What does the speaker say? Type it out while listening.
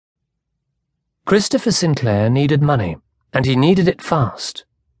Christopher Sinclair needed money, and he needed it fast.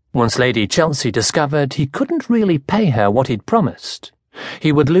 Once Lady Chelsea discovered he couldn't really pay her what he'd promised,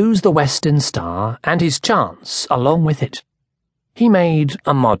 he would lose the Western Star and his chance along with it. He made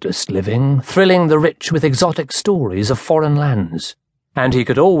a modest living, thrilling the rich with exotic stories of foreign lands, and he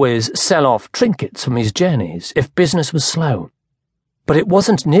could always sell off trinkets from his journeys if business was slow. But it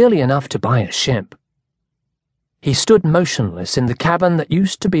wasn't nearly enough to buy a ship. He stood motionless in the cabin that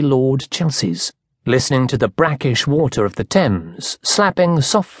used to be Lord Chelsea's, listening to the brackish water of the Thames slapping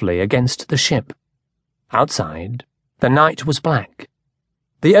softly against the ship. Outside, the night was black.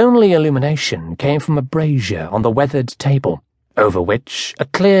 The only illumination came from a brazier on the weathered table, over which a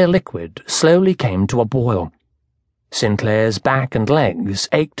clear liquid slowly came to a boil. Sinclair's back and legs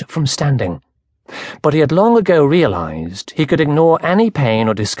ached from standing, but he had long ago realized he could ignore any pain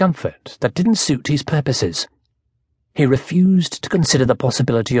or discomfort that didn't suit his purposes. He refused to consider the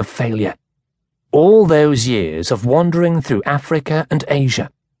possibility of failure. All those years of wandering through Africa and Asia,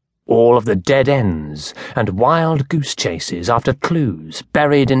 all of the dead ends and wild goose chases after clues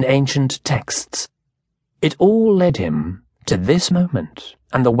buried in ancient texts, it all led him to this moment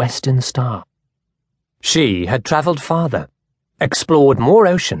and the Western Star. She had travelled farther, explored more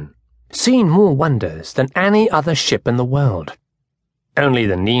ocean, seen more wonders than any other ship in the world. Only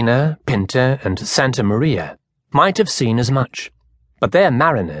the Nina, Pinta, and Santa Maria might have seen as much, but their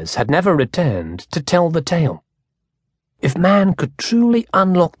mariners had never returned to tell the tale. If man could truly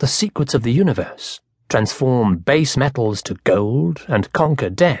unlock the secrets of the universe, transform base metals to gold, and conquer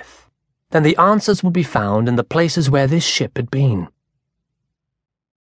death, then the answers would be found in the places where this ship had been.